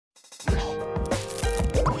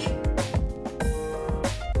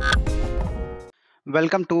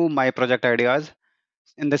Welcome to my project ideas.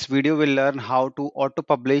 In this video, we'll learn how to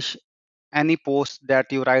auto-publish any post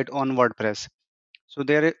that you write on WordPress. So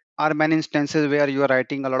there are many instances where you are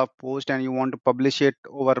writing a lot of posts and you want to publish it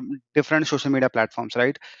over different social media platforms,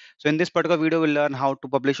 right? So in this particular video, we'll learn how to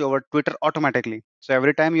publish over Twitter automatically. So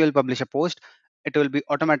every time you will publish a post, it will be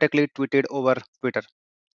automatically tweeted over Twitter.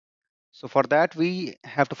 So for that, we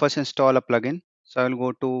have to first install a plugin. So I will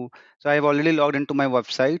go to, so I've already logged into my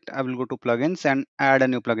website. I will go to plugins and add a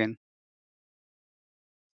new plugin.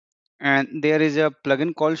 And there is a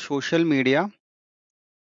plugin called social media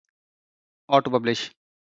auto publish,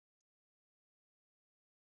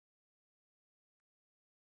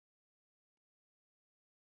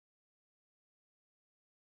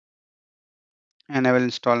 and I will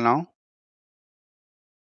install now.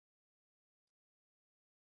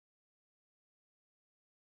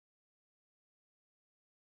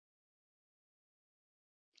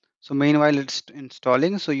 So meanwhile it's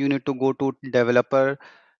installing, so you need to go to developer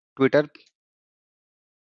Twitter.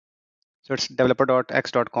 So it's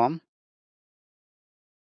developer.x.com,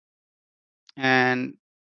 and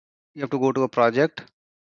you have to go to a project,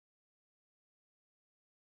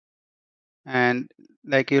 and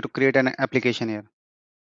like you have to create an application here,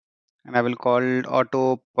 and I will call it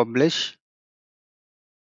auto publish.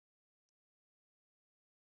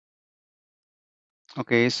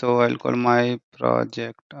 Okay, so I'll call my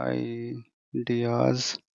project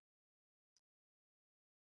ideas.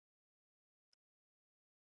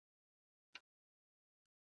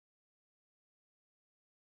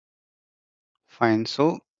 Fine.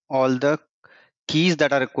 So all the keys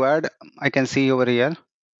that are required I can see over here.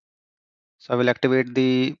 So I will activate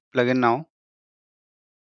the plugin now.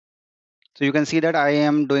 So you can see that I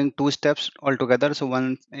am doing two steps altogether. So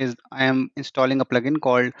one is I am installing a plugin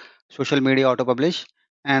called Social Media Auto Publish,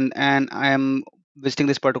 and I am visiting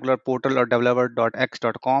this particular portal or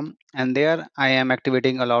developer.x.com, and there I am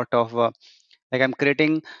activating a lot of like I'm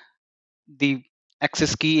creating the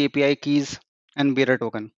access key, API keys, and bearer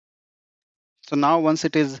token. So now once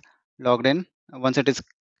it is logged in, once it is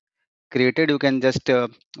created, you can just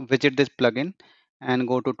visit this plugin and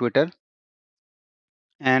go to Twitter,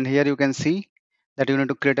 and here you can see that you need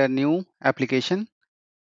to create a new application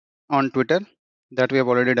on Twitter that we have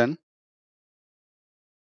already done.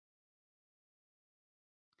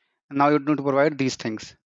 And now you need to provide these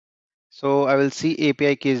things. So I will see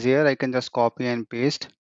API keys here. I can just copy and paste.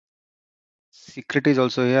 Secret is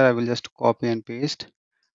also here. I will just copy and paste.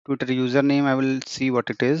 Twitter username, I will see what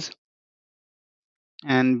it is.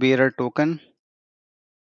 And bearer token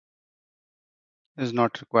is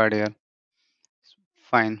not required here.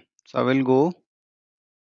 Fine. So I will go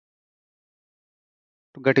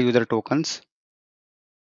to get user tokens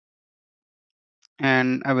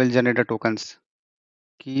and I will generate the tokens.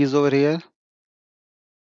 Keys over here.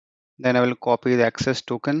 Then I will copy the access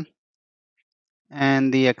token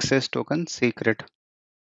and the access token secret.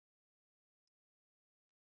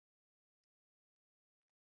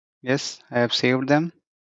 Yes, I have saved them.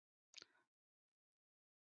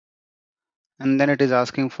 And then it is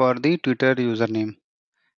asking for the Twitter username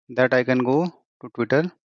that I can go to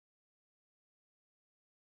Twitter,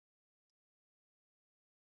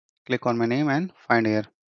 click on my name and find here.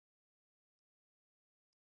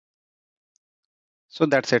 So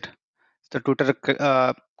that's it. The Twitter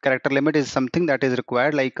character limit is something that is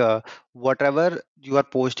required, like whatever you are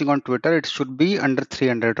posting on Twitter, it should be under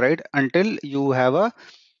 300, right? Until you have a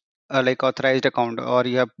like authorized account or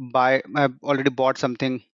you have already bought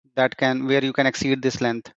something that can where you can exceed this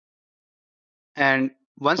length. And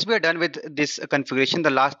once we are done with this configuration,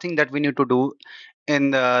 the last thing that we need to do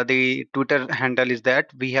in the Twitter handle is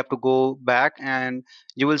that we have to go back and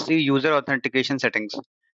you will see user authentication settings.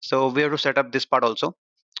 So we have to set up this part also.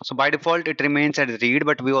 So by default, it remains as read,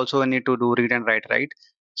 but we also need to do read and write, right?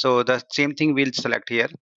 So the same thing we'll select here.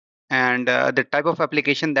 And the type of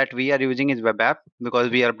application that we are using is web app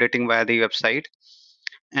because we are updating via the website,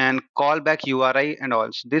 and callback URI and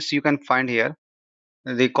all. So this you can find here.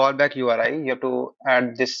 The callback URI, you have to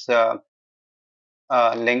add this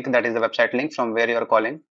link, that is the website link from where you are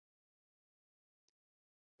calling,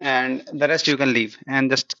 and the rest you can leave and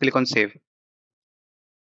just click on save.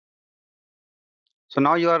 So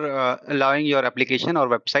now you are allowing your application or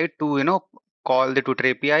website to call the Twitter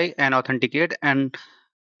API and authenticate and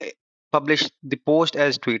eh, publish the post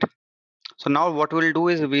as tweet. So now what we'll do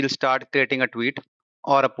is we'll start creating a tweet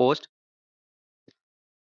or a post.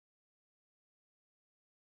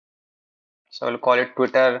 So I'll call it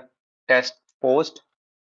Twitter test post.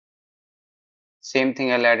 Same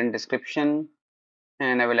thing, I'll add in description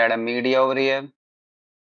and I will add a media over here.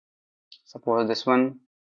 Suppose this one.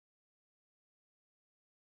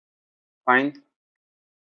 fine.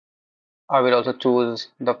 I will also choose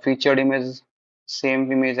the featured image,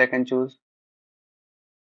 same image I can choose.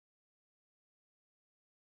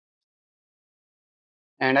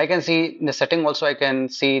 And I can see the setting also, I can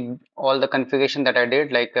see all the configuration that I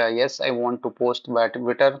did. Like, yes, I want to post by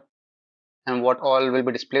Twitter and what all will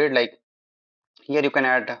be displayed. Like here you can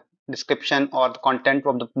add description or the content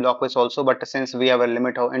of the blog post also. But since we have a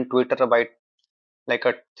limit in Twitter by like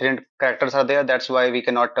 300 characters are there, that's why we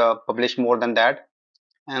cannot publish more than that.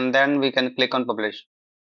 And then we can click on publish.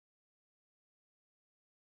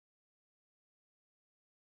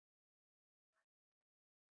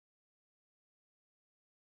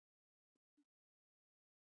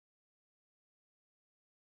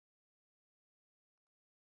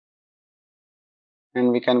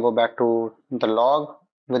 And we can go back to the log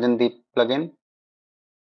within the plugin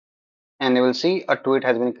and you will see a tweet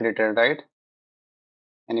has been created, right?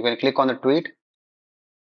 And you can click on the tweet,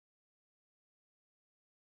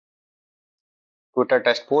 Twitter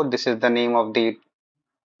test post. This is the name of the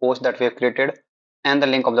post that we have created and the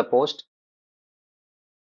link of the post,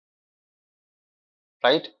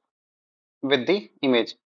 right? With the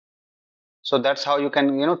image. So that's how you can,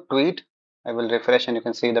 tweet. I will refresh and you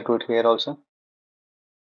can see the tweet here also.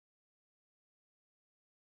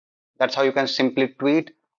 That's how you can simply tweet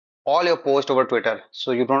all your posts over Twitter.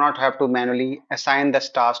 So you do not have to manually assign the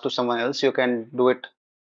stars to someone else. You can do it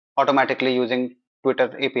automatically using Twitter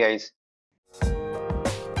APIs.